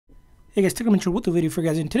Hey guys, Mitchell with the video for you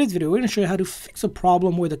guys. In today's video, we're going to show you how to fix a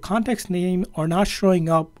problem where the contact's name are not showing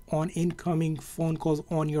up on incoming phone calls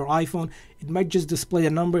on your iPhone. It might just display a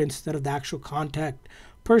number instead of the actual contact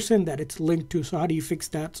person that it's linked to. So how do you fix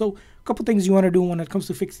that? So a couple things you want to do when it comes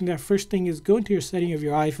to fixing that. First thing is go into your setting of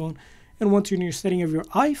your iPhone. And once you're in your setting of your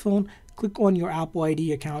iPhone, click on your Apple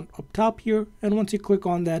ID account up top here. And once you click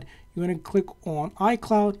on that, you want to click on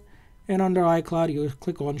iCloud. And under iCloud, you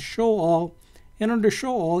click on Show All. And under Show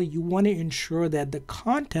All, you want to ensure that the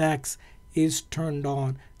contacts is turned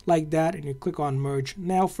on like that, and you click on Merge.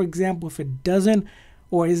 Now, for example, if it doesn't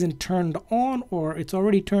or isn't turned on, or it's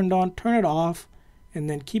already turned on, turn it off and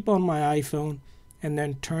then keep on my iPhone and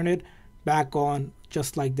then turn it back on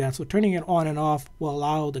just like that. So turning it on and off will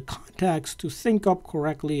allow the contacts to sync up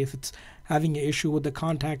correctly if it's having an issue with the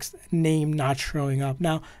contact's name not showing up.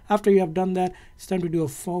 Now, after you have done that, it's time to do a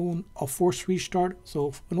force restart.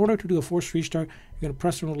 So in order to do a force restart, you're going to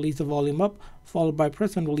press and release the volume up, followed by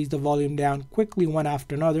press and release the volume down quickly one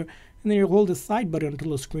after another. And then you hold the side button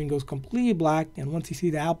until the screen goes completely black. And once you see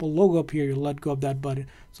the Apple logo up here, you let go of that button.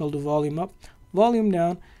 So I'll do volume up, volume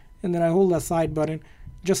down, and then I hold that side button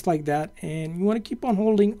just like that. And you want to keep on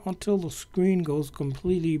holding until the screen goes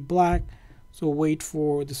completely black. So wait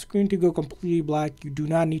for the screen to go completely black. You do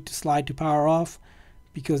not need to slide to power off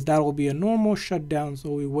because that will be a normal shutdown. So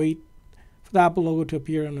we wait for the Apple logo to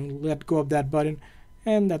appear and then let go of that button.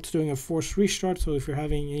 And that's doing a forced restart. So if you're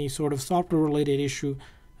having any sort of software related issue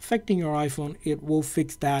affecting your iPhone, it will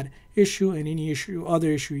fix that issue and any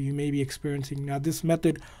other issue you may be experiencing. Now, this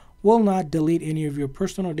method will not delete any of your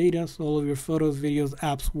personal data, so all of your photos, videos,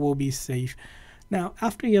 apps will be safe. Now,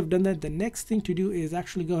 after you have done that, the next thing to do is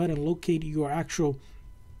actually go ahead and locate your actual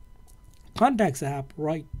Contacts app,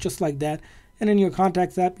 right? Just like that. And in your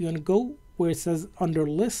Contacts app, you want to go where it says under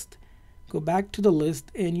List, go back to the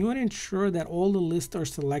list, and you want to ensure that all the lists are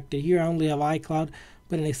selected. Here I only have iCloud,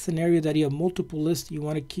 but in a scenario that you have multiple lists, you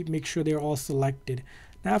want to make sure they're all selected.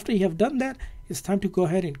 Now, after you have done that, it's time to go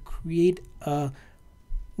ahead and create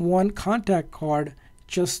one contact card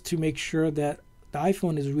just to make sure that the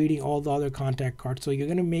iPhone is reading all the other contact cards. So you're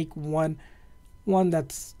going to make one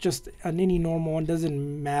that's just any normal one,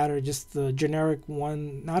 doesn't matter, just the generic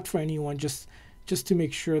one, not for anyone, just to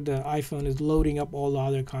make sure the iPhone is loading up all the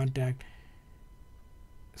other contact.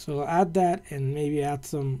 So add that and maybe add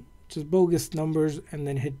some just bogus numbers and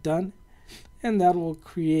then hit done, and that will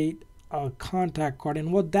create a contact card.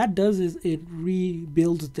 And what that does is it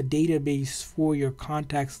rebuilds the database for your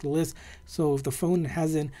contacts list. So if the phone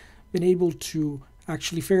hasn't been able to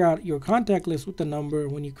actually figure out your contact list with the number,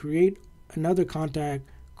 when you create another contact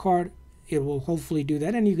card, it will hopefully do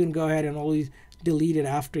that, and you can go ahead and always delete it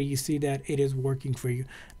after you see that it is working for you.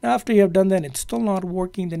 Now, after you have done that, it's still not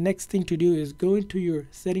working. The next thing to do is go into your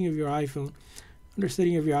setting of your iPhone. Under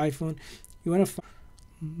setting of your iPhone, you want to find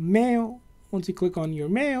mail. Once you click on your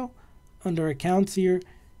mail, under accounts here,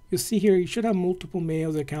 you'll see here you should have multiple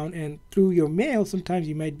mails account, and through your mail sometimes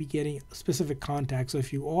you might be getting a specific contact. So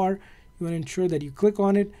if you want to ensure that you click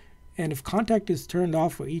on it, and if contact is turned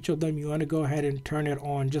off for each of them, you want to go ahead and turn it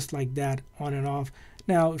on just like that, on and off.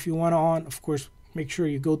 Now, if you want to on, of course, make sure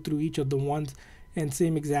you go through each of the ones, and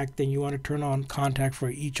same exact thing, you want to turn on contact for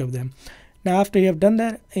each of them. Now, after you have done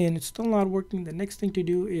that and it's still not working, the next thing to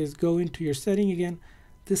do is go into your setting again.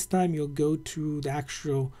 This time you'll go to the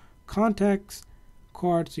actual contacts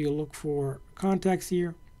card, so you'll look for contacts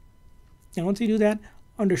here, and once you do that,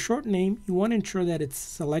 under short name, you want to ensure that it's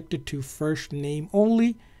selected to first name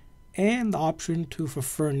only and the option to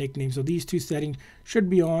prefer nickname. So these two settings should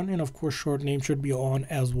be on, and of course short name should be on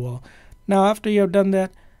as well. Now, after you have done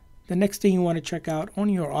that, the next thing you want to check out on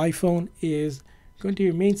your iPhone is go into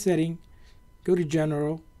your main setting, go to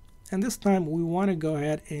general, and this time we want to go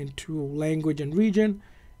ahead into language and region,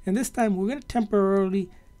 and this time we're going to temporarily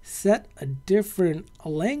set a different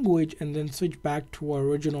language and then switch back to our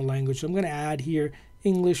original language. So I'm going to add here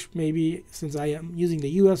English, maybe since I am using the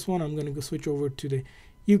US one, I'm going to go switch over to the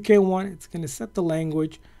UK one. It's going to set the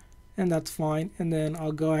language, and that's fine. And then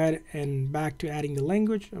I'll go ahead and back to adding the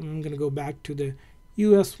language. I'm going to go back to the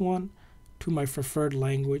US one, to my preferred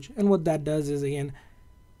language. And what that does is, again,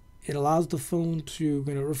 it allows the phone to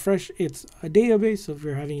refresh its database. So if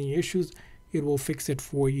you're having any issues, it will fix it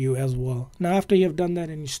for you as well. Now, after you have done that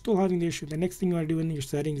and you're still having the issue, the next thing you want to do in your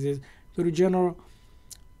settings is go to general,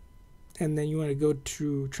 and then you want to go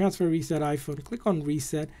to transfer reset iPhone, click on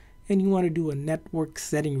reset, and you want to do a network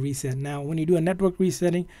setting reset. Now, when you do a network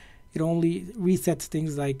resetting, it only resets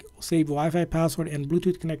things like save Wi-Fi password and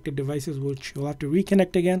Bluetooth connected devices, which you'll have to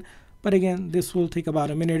reconnect again. But again, this will take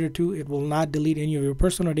about a minute or two. It will not delete any of your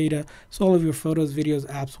personal data, so all of your photos, videos,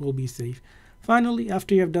 apps will be safe. Finally,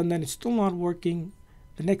 after you have done that, it's still not working.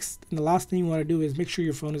 The next and the last thing you want to do is make sure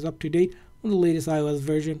your phone is up to date on the latest iOS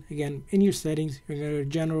version. Again, in your settings, you're going to go to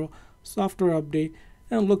general, software update,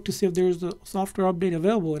 and look to see if there's a software update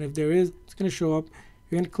available. And if there is, it's going to show up.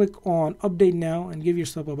 You're going to click on update now and give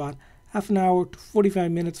yourself about half an hour to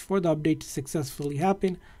 45 minutes for the update to successfully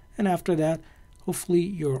happen. And after that, hopefully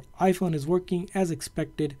your iPhone is working as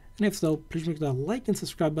expected. And if so, please make the like and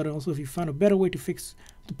subscribe button. Also, if you found a better way to fix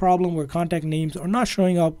the problem where contact names are not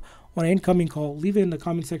showing up on an incoming call, leave it in the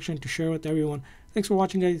comment section to share with everyone. Thanks for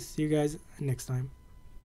watching, guys. See you guys next time.